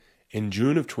In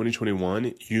June of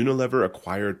 2021, Unilever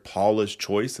acquired Paula's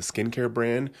Choice, a skincare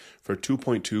brand, for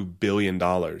 $2.2 billion.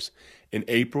 In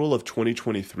April of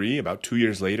 2023, about 2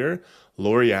 years later,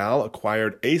 L'Oreal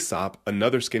acquired Aesop,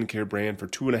 another skincare brand, for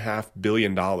 $2.5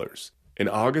 billion. In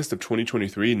August of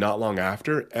 2023, not long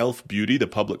after, e.l.f. Beauty, the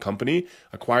public company,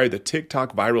 acquired the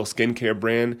TikTok viral skincare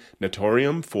brand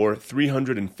Naturium for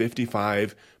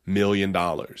 $355 million.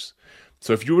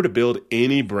 So if you were to build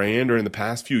any brand during the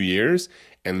past few years,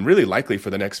 and really likely for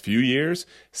the next few years,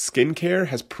 skincare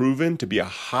has proven to be a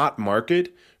hot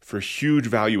market for huge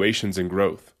valuations and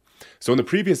growth. So in the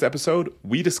previous episode,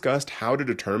 we discussed how to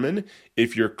determine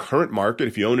if your current market,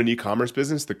 if you own an e-commerce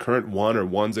business, the current one or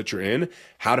ones that you're in,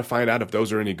 how to find out if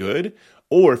those are any good,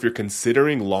 or if you're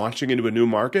considering launching into a new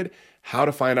market, how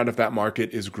to find out if that market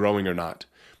is growing or not.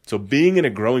 So being in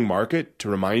a growing market, to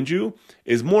remind you,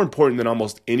 is more important than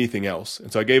almost anything else.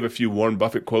 And so I gave a few Warren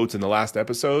Buffett quotes in the last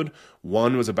episode.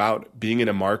 One was about being in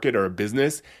a market or a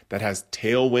business that has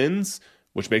tailwinds,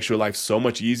 which makes your life so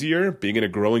much easier, being in a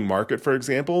growing market, for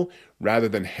example, rather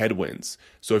than headwinds.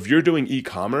 So if you're doing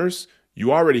e-commerce,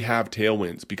 you already have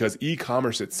tailwinds because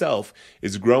e-commerce itself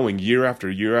is growing year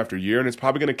after year after year, and it's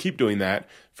probably going to keep doing that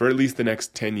for at least the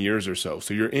next 10 years or so.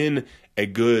 So you're in a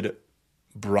good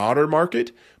broader market,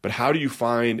 but how do you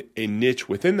find a niche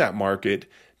within that market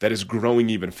that is growing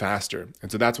even faster?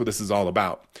 And so that's what this is all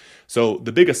about. So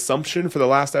the big assumption for the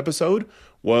last episode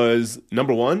was,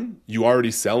 number one, you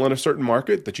already sell in a certain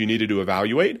market that you needed to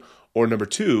evaluate, or number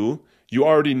two, you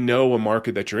already know a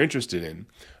market that you're interested in.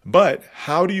 But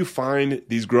how do you find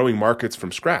these growing markets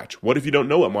from scratch? What if you don't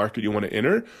know what market you want to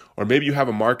enter? Or maybe you have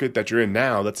a market that you're in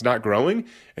now that's not growing,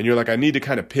 and you're like, I need to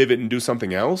kind of pivot and do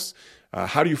something else.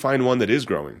 How do you find one that is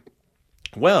growing?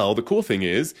 Well, the cool thing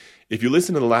is, if you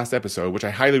listen to the last episode, which I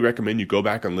highly recommend you go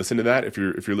back and listen to that if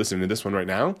you're listening to this one right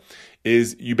now,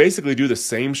 is you basically do the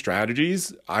same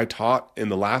strategies I taught in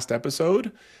the last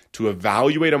episode to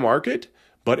evaluate a market,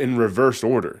 but in reverse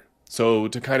order. So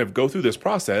to kind of go through this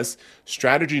process,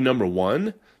 strategy number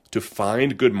one to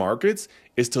find good markets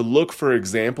is to look for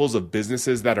examples of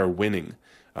businesses that are winning.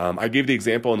 I gave the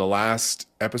example in the last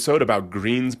episode about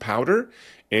greens powder.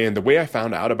 And the way I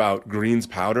found out about greens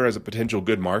powder as a potential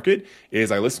good market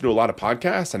is I listen to a lot of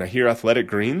podcasts and I hear Athletic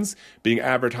Greens being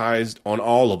advertised on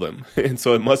all of them. And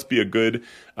so it must be a good,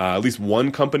 at least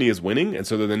one company is winning. And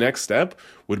so then the next step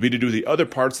would be to do the other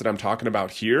parts that I'm talking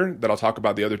about here, that I'll talk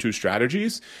about the other two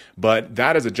strategies. But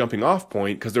that is a jumping off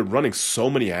point because they're running so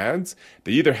many ads.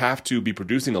 They either have to be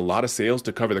producing a lot of sales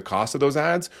to cover the cost of those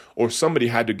ads, or somebody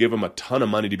had to give them a ton of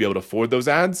money to be able to afford those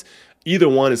ads. Either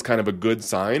one is kind of a good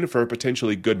sign for a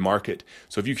potentially good market.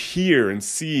 So if you hear and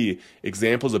see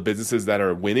examples of businesses that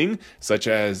are winning, such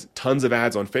as tons of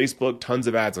ads on Facebook, tons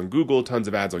of ads on Google, tons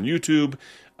of ads on YouTube,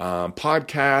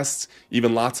 podcasts,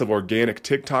 even lots of organic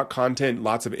TikTok content,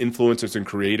 lots of influencers and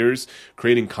creators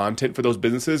creating content for those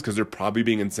businesses because they're probably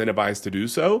being incentivized to do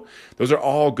so. Those are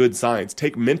all good signs.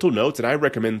 Take mental notes, and I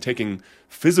recommend taking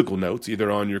physical notes, either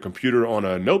on your computer or on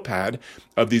a notepad,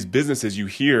 of these businesses you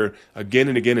hear again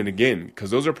and again and again,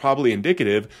 because those are probably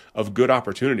indicative of good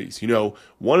opportunities. You know,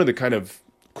 one of the kind of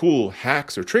cool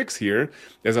hacks or tricks here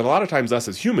is that a lot of times us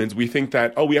as humans, we think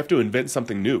that, we have to invent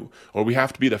something new or we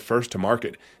have to be the first to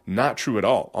market. Not true at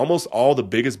all. Almost all the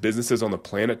biggest businesses on the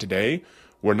planet today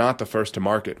were not the first to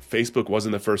market. Facebook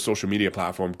wasn't the first social media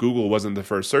platform. Google wasn't the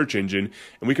first search engine.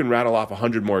 And we can rattle off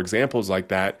 100 more examples like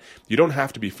that. You don't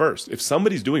have to be first. If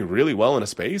somebody's doing really well in a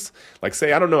space, like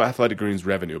say, I don't know Athletic Greens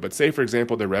revenue, but say, for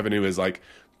example, their revenue is like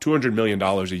 $200 million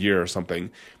a year or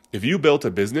something. If you built a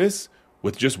business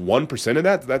with just 1% of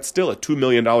that, that's still a $2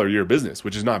 million a year business,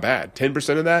 which is not bad.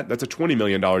 10% of that, that's a $20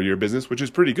 million a year business, which is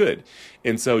pretty good.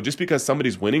 And so just because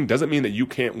somebody's winning doesn't mean that you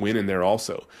can't win in there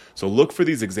also. So look for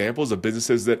these examples of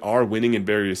businesses that are winning in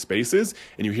various spaces,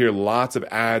 and you hear lots of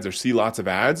ads or see lots of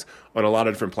ads on a lot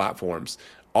of different platforms.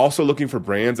 Also looking for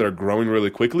brands that are growing really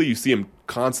quickly. You see them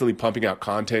constantly pumping out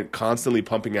content, constantly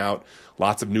pumping out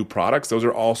lots of new products. Those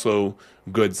are also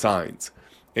good signs.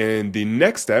 And the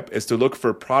next step is to look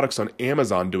for products on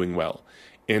Amazon doing well.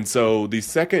 And so the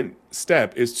second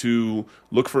step is to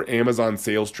look for Amazon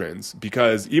sales trends,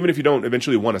 because even if you don't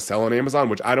eventually want to sell on Amazon,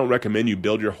 which I don't recommend you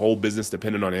build your whole business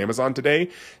dependent on Amazon today,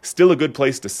 still a good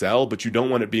place to sell, but you don't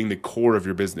want it being the core of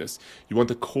your business. You want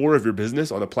the core of your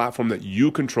business on the platform that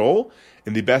you control,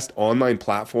 and the best online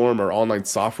platform or online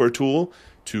software tool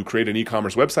to create an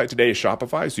e-commerce website today is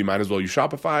Shopify, so you might as well use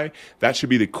Shopify. That should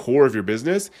be the core of your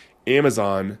business.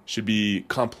 Amazon should be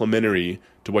complementary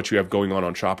to what you have going on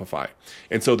Shopify.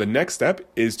 And so the next step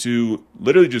is to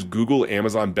literally just Google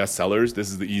Amazon bestsellers. This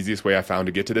is the easiest way I found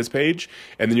to get to this page.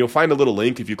 And then you'll find a little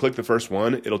link. If you click the first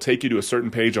one, it'll take you to a certain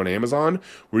page on Amazon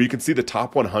where you can see the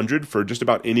top 100 for just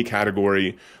about any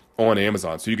category on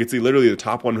Amazon. So you can see literally the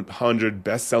top 100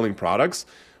 best-selling products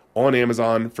on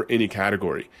Amazon for any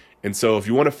category. And so if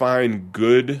you want to find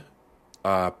good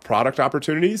product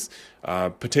opportunities,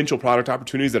 potential product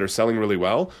opportunities that are selling really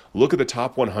well, look at the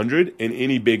top 100 in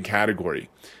any big category.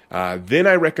 Then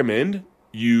I recommend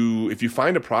if you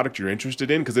find a product you're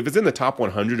interested in, because if it's in the top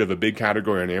 100 of a big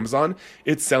category on Amazon,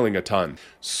 it's selling a ton.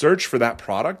 Search for that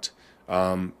product.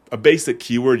 A basic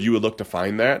keyword you would look to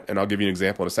find that, and I'll give you an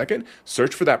example in a second.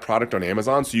 Search for that product on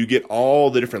Amazon so you get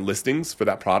all the different listings for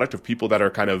that product of people that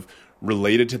are kind of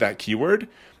related to that keyword.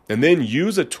 And then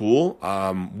use a tool.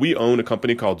 We own a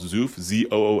company called Zoof,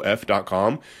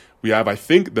 ZOOF.com. We have, I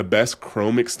think, the best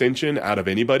Chrome extension out of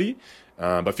anybody.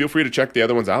 But feel free to check the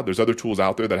other ones out. There's other tools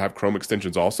out there that have Chrome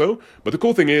extensions also. But the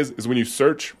cool thing is when you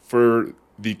search for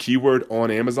the keyword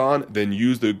on Amazon, then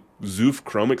use the Zoof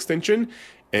Chrome extension,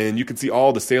 and you can see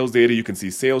all the sales data. You can see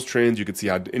sales trends. You can see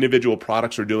how individual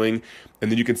products are doing.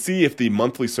 And then you can see if the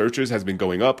monthly searches has been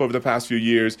going up over the past few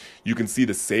years. You can see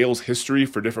the sales history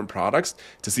for different products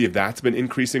to see if that's been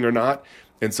increasing or not.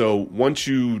 And so once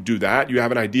you do that, you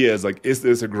have an idea is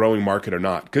this a growing market or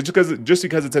not? Just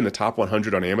because it's in the top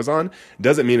 100 on Amazon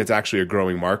doesn't mean it's actually a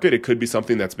growing market. It could be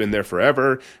something that's been there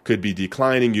forever, could be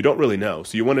declining. You don't really know.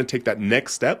 So you want to take that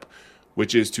next step,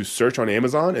 which is to search on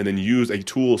Amazon and then use a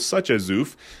tool such as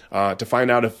Zoof to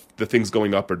find out if the thing's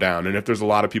going up or down. And if there's a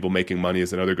lot of people making money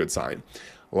is another good sign.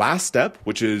 Last step,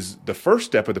 which is the first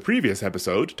step of the previous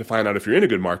episode to find out if you're in a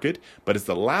good market, but it's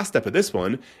the last step of this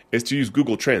one, is to use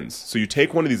Google Trends. So you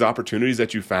take one of these opportunities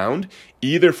that you found,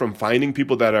 either from finding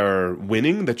people that are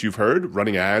winning that you've heard,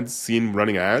 running ads,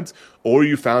 or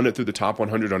you found it through the top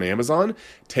 100 on Amazon.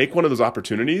 Take one of those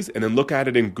opportunities and then look at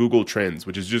it in Google Trends,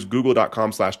 which is just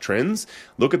google.com/trends.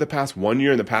 Look at the past 1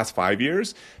 year and the past 5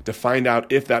 years to find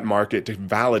out if that market, to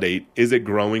validate, is it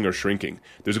growing or shrinking?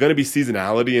 There's going to be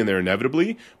seasonality in there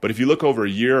inevitably, but if you look over a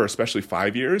year or especially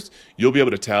 5 years, you'll be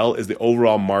able to tell, is the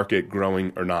overall market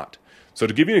growing or not? So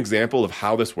to give you an example of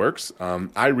how this works,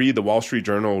 I read the Wall Street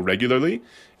Journal regularly.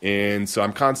 And so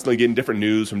I'm constantly getting different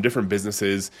news from different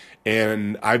businesses.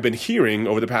 And I've been hearing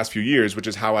over the past few years, which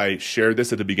is how I shared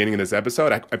this at the beginning of this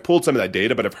episode. I pulled some of that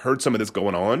data, but I've heard some of this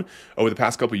going on over the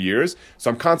past couple of years. So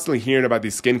I'm constantly hearing about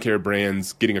these skincare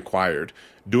brands getting acquired,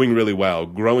 doing really well,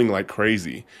 growing like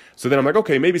crazy. So then I'm like,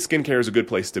 okay, maybe skincare is a good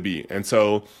place to be. And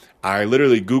so I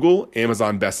literally Google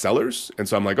Amazon bestsellers. And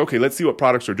so I'm like, okay, let's see what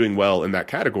products are doing well in that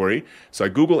category. So I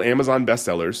Google Amazon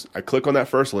bestsellers. I click on that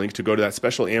first link to go to that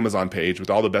special Amazon page with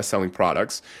all the best-selling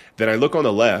products. Then I look on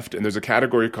the left, and there's a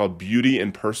category called beauty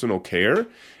and personal care.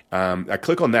 I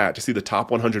click on that to see the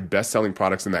top 100 best-selling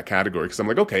products in that category because I'm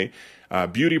like, okay,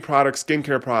 beauty products,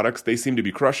 skincare products, they seem to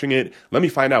be crushing it. Let me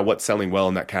find out what's selling well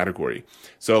in that category.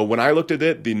 So when I looked at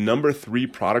it, the number 3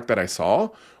 product that I saw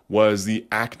was the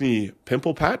acne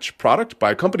pimple patch product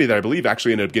by a company that I believe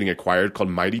actually ended up getting acquired called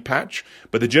Mighty Patch.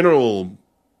 But the general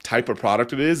type of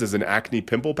product it is an acne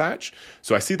pimple patch.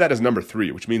 So I see that as number 3,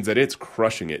 which means that it's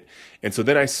crushing it. And so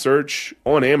then I search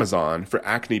on Amazon for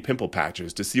acne pimple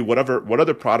patches to see what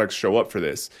other products show up for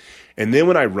this. And then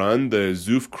when I run the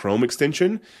Zoof Chrome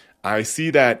extension, I see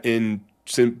that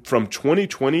from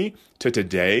 2020 to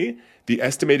today, the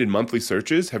estimated monthly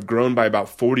searches have grown by about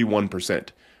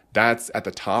 41%. That's at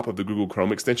the top of the Google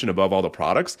Chrome extension above all the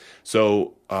products.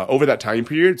 So over that time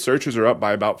period, searches are up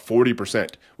by about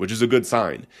 40%, which is a good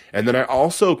sign. And then I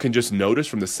also can just notice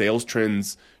from the sales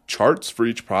trends charts for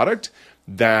each product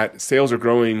that sales are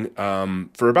growing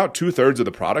for about 2/3 of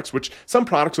the products, which some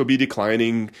products will be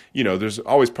declining. You know, there's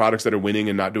always products that are winning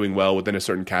and not doing well within a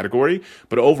certain category.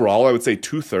 But overall, I would say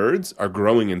 2/3 are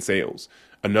growing in sales.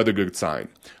 Another good sign.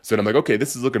 So then I'm like, okay,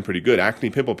 this is looking pretty good. Acne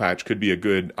pimple patch could be a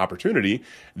good opportunity.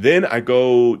 Then I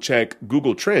go check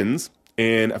Google Trends.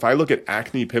 And if I look at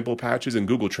acne pimple patches in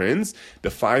Google Trends, the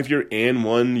 5-year and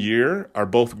 1 year are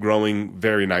both growing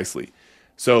very nicely.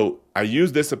 So I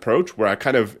use this approach where I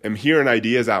kind of am hearing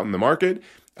ideas out in the market.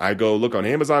 I go look on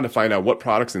Amazon to find out what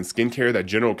products in skincare, that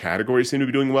general category, seem to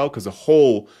be doing well because the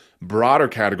whole broader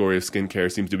category of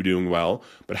skincare seems to be doing well.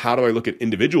 But how do I look at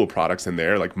individual products in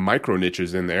there, like micro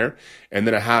niches in there? And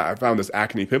then I found this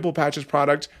acne pimple patches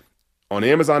product. On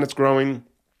Amazon, it's growing.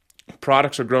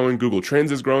 Products are growing. Google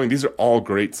Trends is growing. These are all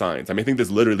great signs. I mean, I think this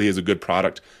literally is a good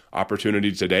product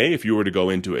opportunity today if you were to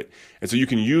go into it. And so you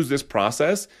can use this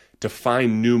process to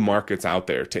find new markets out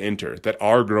there to enter that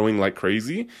are growing like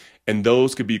crazy. And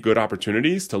those could be good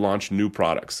opportunities to launch new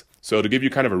products. So to give you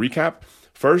kind of a recap,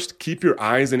 first, keep your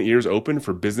eyes and ears open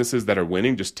for businesses that are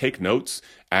winning. Just take notes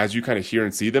as you kind of hear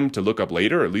and see them to look up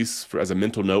later, or at least as a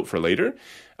mental note for later.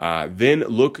 Then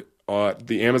look at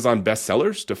the Amazon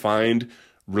bestsellers to find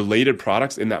related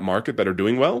products in that market that are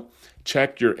doing well.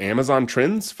 Check your Amazon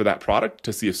trends for that product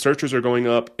to see if searches are going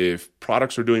up, if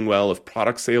products are doing well, if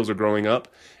product sales are growing up.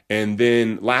 And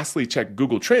then lastly, check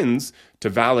Google Trends to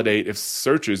validate if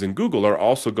searches in Google are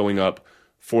also going up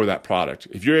for that product.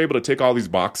 If you're able to tick all these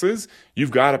boxes,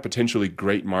 you've got a potentially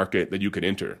great market that you could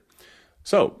enter.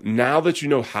 So now that you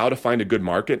know how to find a good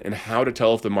market and how to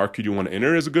tell if the market you want to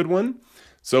enter is a good one,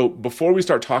 so before we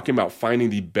start talking about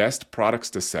finding the best products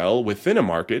to sell within a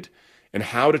market and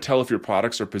how to tell if your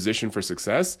products are positioned for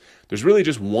success, there's really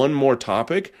just one more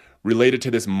topic related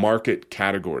to this market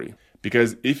category.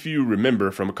 Because if you remember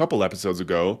from a couple episodes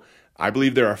ago, I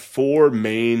believe there are 4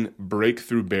 main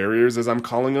breakthrough barriers, as I'm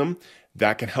calling them,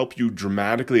 that can help you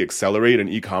dramatically accelerate an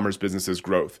e-commerce business's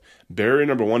growth. Barrier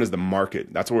number 1 is the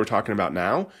market. That's what we're talking about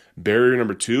now. Barrier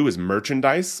number 2 is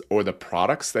merchandise, or the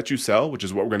products that you sell, which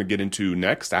is what we're going to get into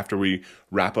next after we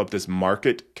wrap up this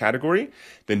market category.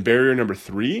 Then barrier number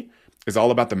 3 is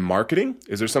all about the marketing.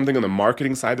 Is there something on the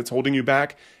marketing side that's holding you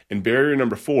back? And barrier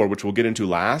number 4, which we'll get into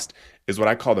last, is what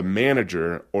I call the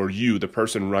manager, or you, the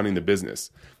person running the business.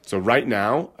 So right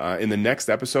now, in the next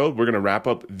episode, we're going to wrap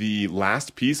up the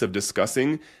last piece of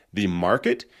discussing the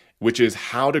market, which is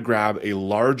how to grab a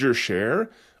larger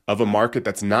share of a market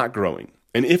that's not growing,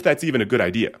 and if that's even a good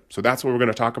idea. So that's what we're going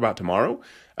to talk about tomorrow.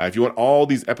 If you want all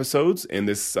these episodes in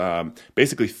this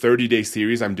basically 30-day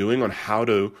series I'm doing on how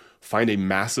to find a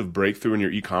massive breakthrough in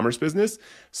your e-commerce business,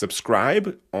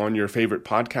 subscribe on your favorite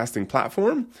podcasting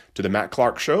platform to The Matt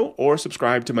Clark Show, or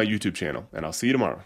subscribe to my YouTube channel, and I'll see you tomorrow.